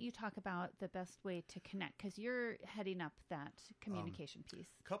Peter, why don't you talk about the best way to connect? Because you're heading up that communication piece.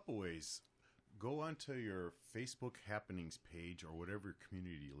 A couple ways. Go onto your Facebook happenings page or whatever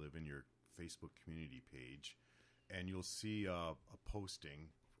community you live in, your Facebook community page, and you'll see a posting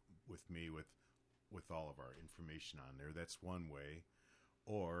with me with all of our information on there. That's one way.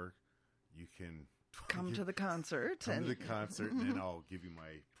 Or you can come to the concert. Come to the concert, and then I'll give you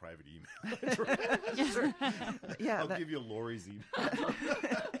my private email address. Sure. Yeah, I'll give you Laurie's email.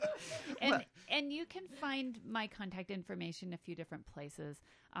 And you can find my contact information a few different places.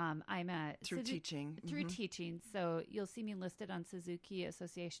 I'm at through teaching. Through teaching. So you'll see me listed on Suzuki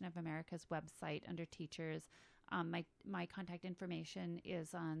Association of America's website under teachers. My contact information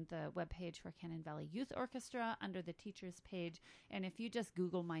is on the webpage for Cannon Valley Youth Orchestra under the teachers page. And if you just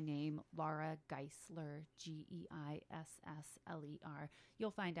Google my name, Laura Geissler, Geissler,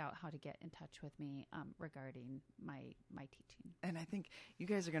 you'll find out how to get in touch with me regarding my teaching. And I think you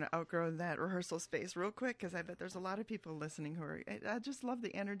guys are going to outgrow that rehearsal space real quick, because I bet there's a lot of people listening who are, I just love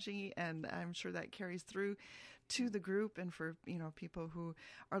the energy, and I'm sure that carries through to the group. And for, people who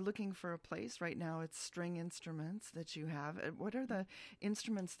are looking for a place right now, it's string instruments that you have. What are the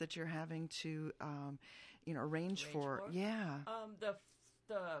instruments that you're having to, arrange for? Yeah.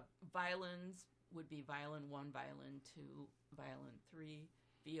 the violins would be violin 1, violin 2, violin 3,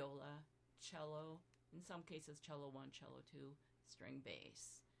 viola, cello, in some cases cello 1, cello 2, string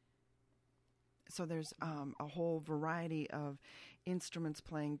bass. So there's a whole variety of instruments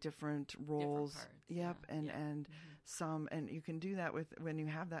playing different roles. Different parts, Yep, yeah, and yeah. and some, and you can do that with when you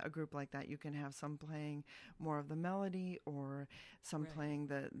have a group like that. You can have some playing more of the melody, or some Right. playing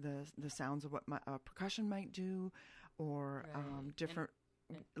the sounds of what percussion might do, or Right. different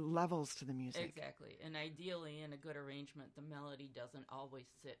levels to the music. Exactly. And ideally, in a good arrangement, the melody doesn't always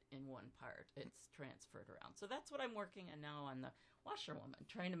sit in one part. It's transferred around. So that's what I'm working on now on the Washerwoman,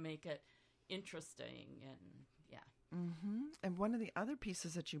 trying to make it interesting and, yeah. Mm-hmm. And one of the other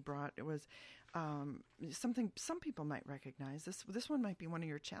pieces that you brought, it was something some people might recognize. This one might be one of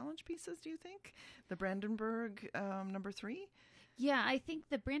your challenge pieces, do you think? The Brandenburg number 3? Yeah, I think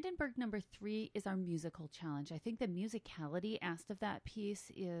the Brandenburg number 3 is our musical challenge. I think the musicality asked of that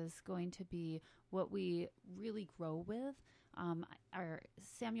piece is going to be what we really grow with. Our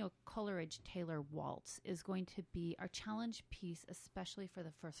Samuel Coleridge Taylor Waltz is going to be our challenge piece, especially for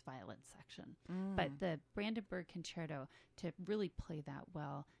the first violin section. But the Brandenburg Concerto, to really play that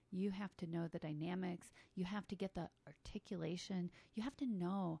well, you have to know the dynamics, you have to get the articulation, you have to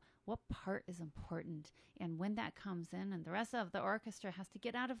know what part is important, and when that comes in, and the rest of the orchestra has to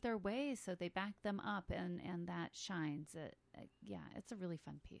get out of their way so they back them up, and that shines. Yeah, it's a really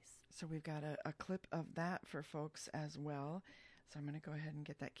fun piece. So we've got a clip of that for folks as well. So I'm going to go ahead and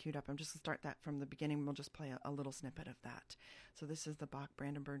get that queued up. I'm just going to start that from the beginning. We'll just play a little snippet of that. So this is the Bach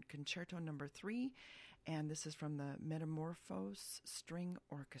Brandenburg Concerto number 3, and this is from the Metamorphose String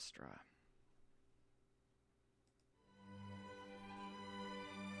Orchestra.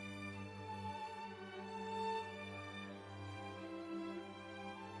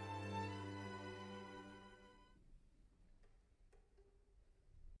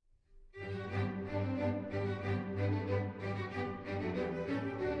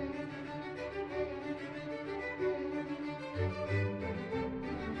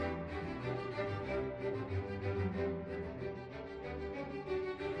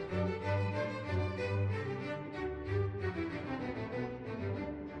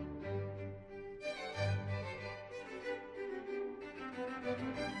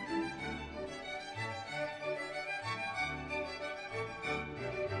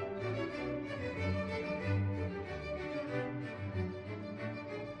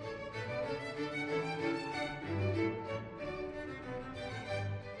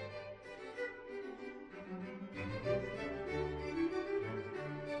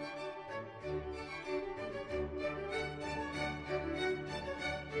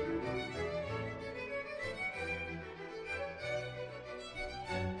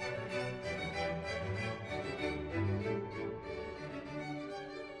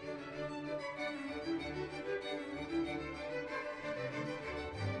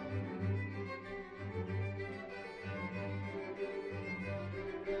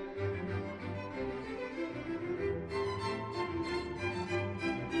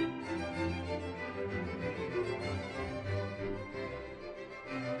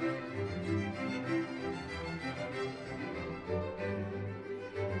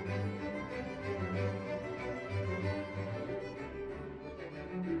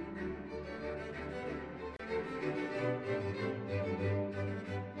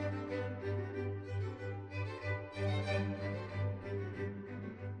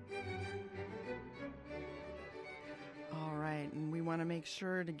 To make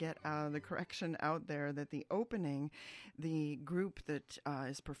sure to get the correction out there that the opening, the group that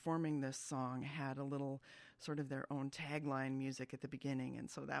is performing this song had a little sort of their own tagline music at the beginning, and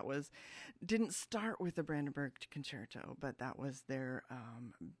so that didn't start with the Brandenburg Concerto, but that was their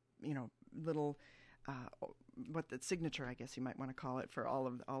little what the signature, I guess you might want to call it, for all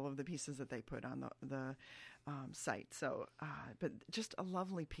of the pieces that they put on the site. So, but just a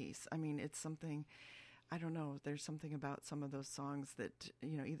lovely piece. I mean, it's something. I don't know. There's something about some of those songs that,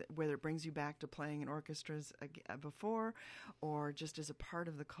 either whether it brings you back to playing in orchestras before, or just as a part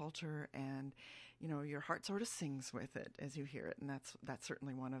of the culture, and your heart sort of sings with it as you hear it, and that's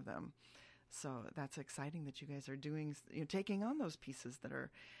certainly one of them. So that's exciting that you guys are doing, taking on those pieces that are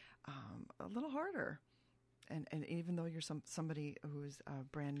a little harder, and even though you're somebody who's a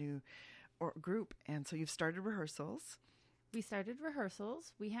brand new group, and so you've started rehearsals. We started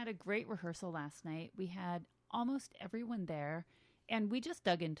rehearsals. We had a great rehearsal last night. We had almost everyone there, and we just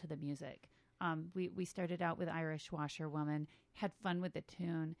dug into the music. We started out with Irish Washerwoman, had fun with the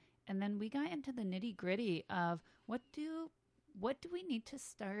tune, and then we got into the nitty-gritty of what do what do we need to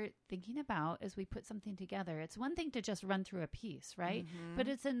start thinking about as we put something together? It's one thing to just run through a piece, right? But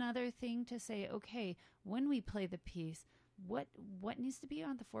it's another thing to say, okay, when we play the piece, what needs to be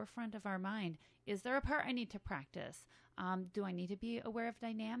on the forefront of our mind? Is there a part I need to practice? Do I need to be aware of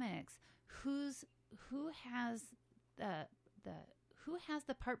dynamics? Who has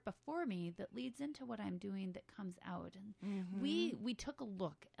the part before me that leads into what I'm doing that comes out? And we took a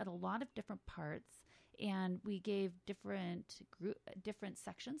look at a lot of different parts, and we gave different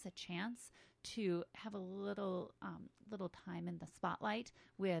sections a chance to have a little time in the spotlight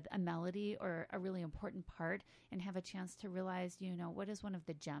with a melody or a really important part, and have a chance to realize, what is one of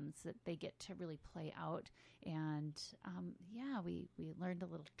the gems that they get to really play out. And we learned a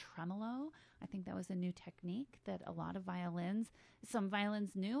little tremolo. I think that was a new technique that some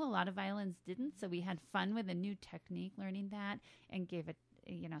violins knew, a lot of violins didn't. So we had fun with a new technique, learning that, and gave it,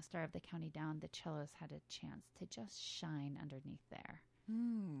 Star of the County Down. The cellos had a chance to just shine underneath there.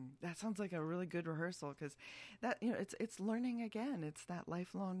 That sounds like a really good rehearsal, because that it's learning again. It's that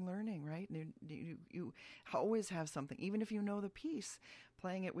lifelong learning, right? You always have something, even if you know the piece.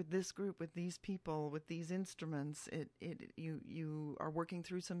 Playing it with this group, with these people, with these instruments, you are working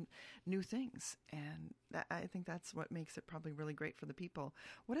through some new things, and I think that's what makes it probably really great for the people.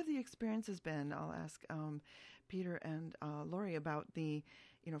 What have the experiences been? I'll ask Peter and Laurie about the.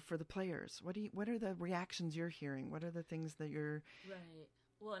 For the players, what are the reactions you're hearing? What are the things that you're... Right.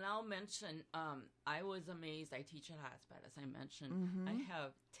 Well, and I'll mention, I was amazed. I teach at Hospital, as I mentioned. I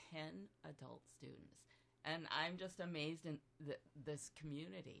have 10 adult students, and I'm just amazed in this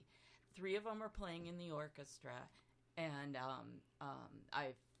community. 3 of them are playing in the orchestra, and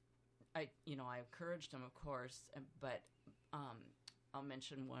I encouraged them, of course, but I'll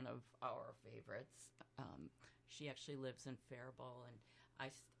mention one of our favorites. She actually lives in Faribault, and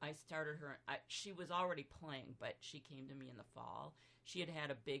I started her. She was already playing, but she came to me in the fall. She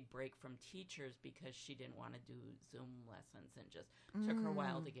had a big break from teachers because she didn't want to do Zoom lessons, and just took her a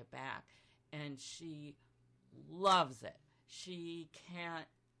while to get back. And she loves it. She can't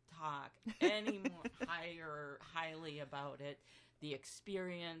talk any more highly about it. The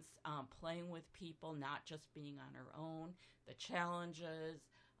experience, playing with people, not just being on her own, the challenges,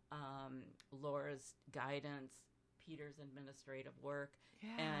 Laura's guidance, Peter's administrative work,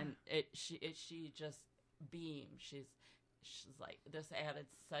 and she just beamed. She's like, this added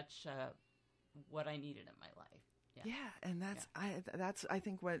such what I needed in my life. And that's I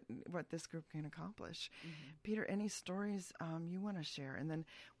think what this group can accomplish. Peter, any stories you want to share? And then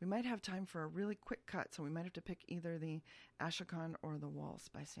we might have time for a really quick cut, so we might have to pick either the Ashokon or the Waltz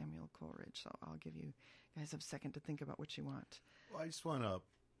by Samuel Coleridge. So I'll give you guys a second to think about what you want. Well, I just want to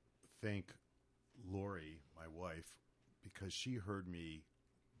thank Laurie, my wife, because she heard me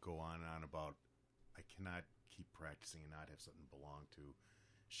go on and on about I cannot keep practicing and not have something to belong to.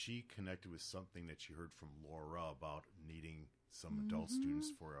 She connected with something that she heard from Laura about needing some adult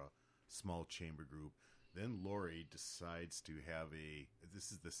students for a small chamber group. Then Laurie decides to have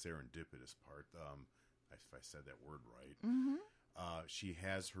this is the serendipitous part, if I said that word right. She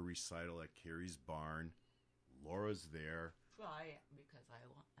has her recital at Carrie's Barn. Laura's there. Well, because I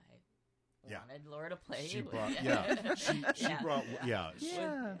wanted Laura to play. She brought,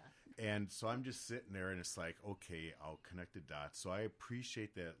 And so I'm just sitting there, and it's like, okay, I'll connect the dots. So I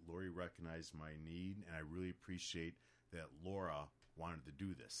appreciate that Laurie recognized my need, and I really appreciate that Laura wanted to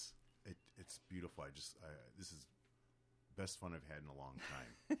do this. It's beautiful. This is the best fun I've had in a long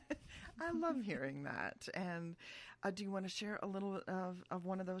time. I love hearing that. And do you want to share a little of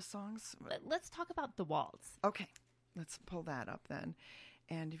one of those songs? Let's talk about the waltz. Okay, let's pull that up then.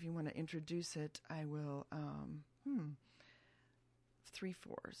 And if you want to introduce it, I will, 3/4.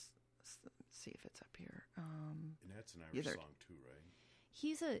 See if it's up here. And that's an Irish song too,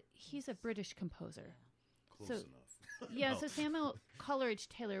 right? He's a British composer. Close enough. Yeah, so Samuel Coleridge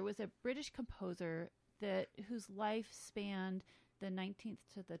Taylor was a British composer whose life spanned the 19th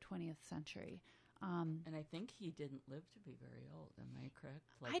to the 20th century. And I think he didn't live to be very old. Am I correct?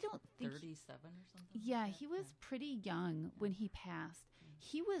 I don't think 37 or something. Yeah, he was pretty young when he passed.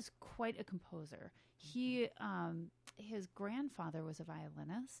 He was quite a composer. His grandfather was a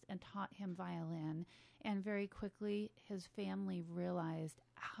violinist and taught him violin, and very quickly his family realized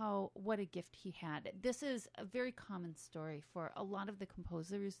what a gift he had. This is a very common story for a lot of the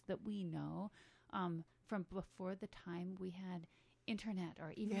composers that we know from before the time we had internet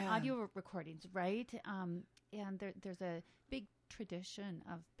or even audio recordings, right? And there's a big tradition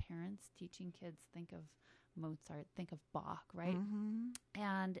of parents teaching kids. Think of Mozart, think of Bach, right? Mm-hmm.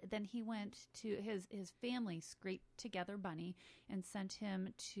 And then he went to his family scraped together money and sent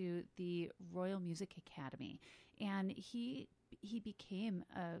him to the Royal Music Academy. And he became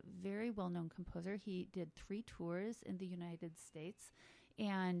a very well-known composer. He did 3 tours in the United States.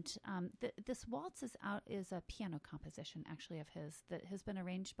 And this waltz is a piano composition, actually, of his that has been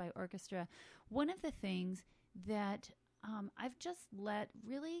arranged by orchestra. One of the things that I've just let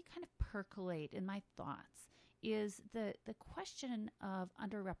really kind of percolate in my thoughts is the question of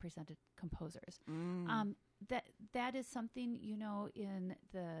underrepresented composers. That is something, in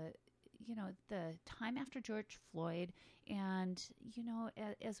the time after George Floyd, and,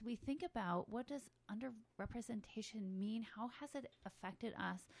 as we think about what does underrepresentation mean, how has it affected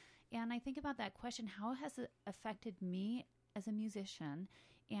us? And I think about that question, how has it affected me as a musician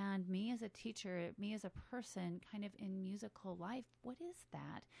and me as a teacher, me as a person kind of in musical life? What is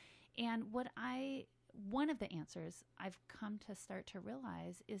that? And one of the answers I've come to start to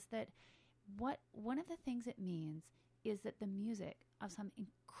realize is that one of the things it means is that the music of some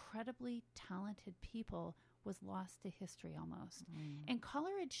incredibly talented people was lost to history almost. And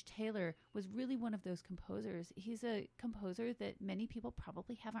Coleridge Taylor was really one of those composers. He's a composer that many people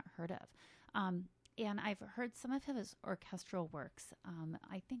probably haven't heard of. And I've heard some of his orchestral works.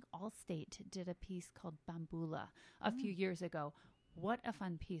 I think Allstate did a piece called Bambula a few years ago. What a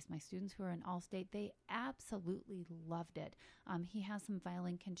fun piece. My students who are in Allstate, they absolutely loved it. He has some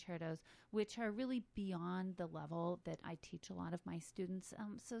violin concertos, which are really beyond the level that I teach a lot of my students.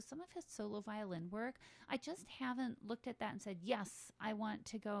 So some of his solo violin work, I just haven't looked at that and said, yes, I want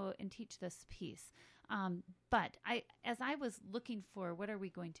to go and teach this piece. But as I was looking for what are we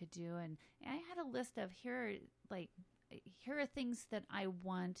going to do, and I had a list of here are things that I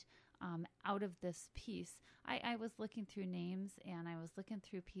want out of this piece. I was looking through names and I was looking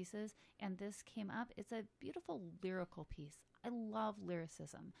through pieces, and this came up. It's a beautiful lyrical piece. I love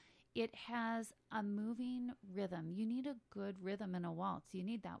lyricism. It has a moving rhythm. You need a good rhythm in a waltz. You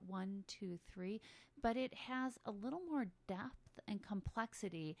need that 1, 2, 3, but it has a little more depth and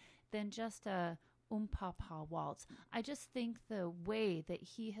complexity than just a pa waltz. I just think the way that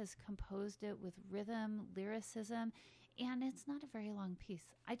he has composed it with rhythm, lyricism, and it's not a very long piece.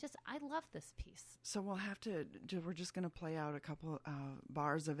 I love this piece. So we'll have to, we're just going to play out a couple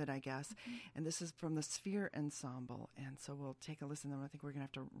bars of it, I guess. Mm-hmm. And this is from the Sphere Ensemble. And so we'll take a listen. Then I think we're going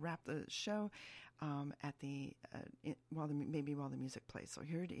to have to wrap the show while the music plays. So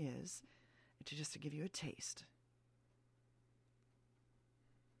here it is, just to give you a taste.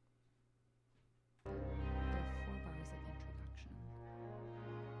 There are 4 bars of introduction.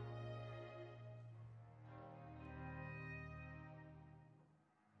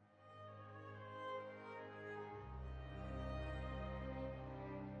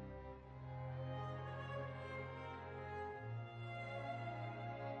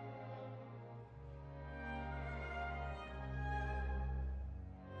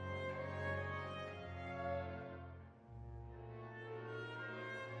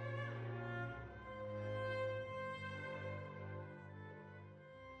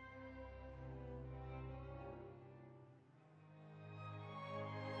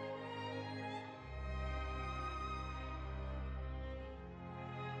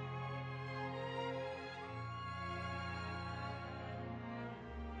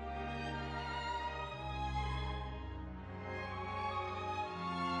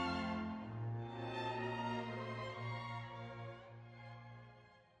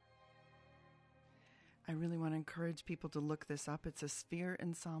 I really want to encourage people to look this up. It's a Sphere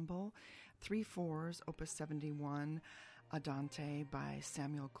Ensemble, 3/4, Opus 71, Andante by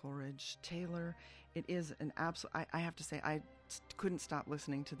Samuel Coleridge Taylor. It is an absolute, I have to say, I couldn't stop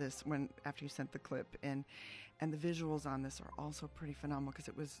listening to this after you sent the clip, and the visuals on this are also pretty phenomenal because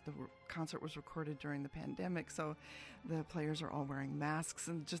the concert was recorded during the pandemic, so the players are all wearing masks,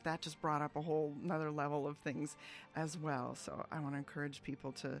 and that just brought up a whole another level of things as well. So I want to encourage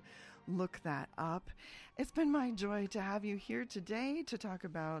people to look that up. It's been my joy to have you here today to talk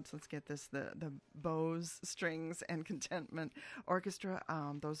about, let's get this, the bows, strings, and Contentment Orchestra.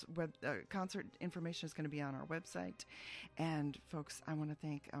 Those concert information is going to be on our website. And folks, I want to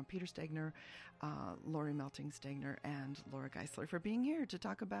thank Peter Stegner, Laurie Melting Stegner, and Laura Geissler for being here to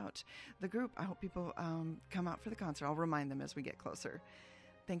talk about the group. I hope people come out for the concert. I'll remind them as we get closer.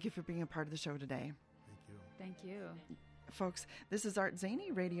 Thank you for being a part of the show today. Thank you. Thank you. Folks, this is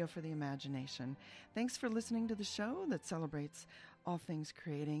ArtZany Radio for the Imagination. Thanks for listening to the show that celebrates all things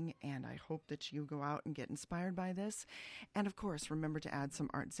creating, and I hope that you go out and get inspired by this. And of course, remember to add some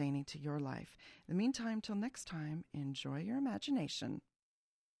ArtZany to your life. In the meantime, till next time, enjoy your imagination.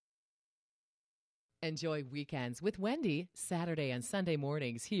 Enjoy Weekends with Wendy, Saturday and Sunday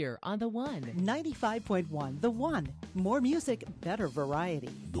mornings here on The One. 95.1 The One. More music, better variety.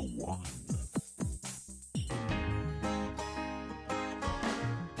 The One.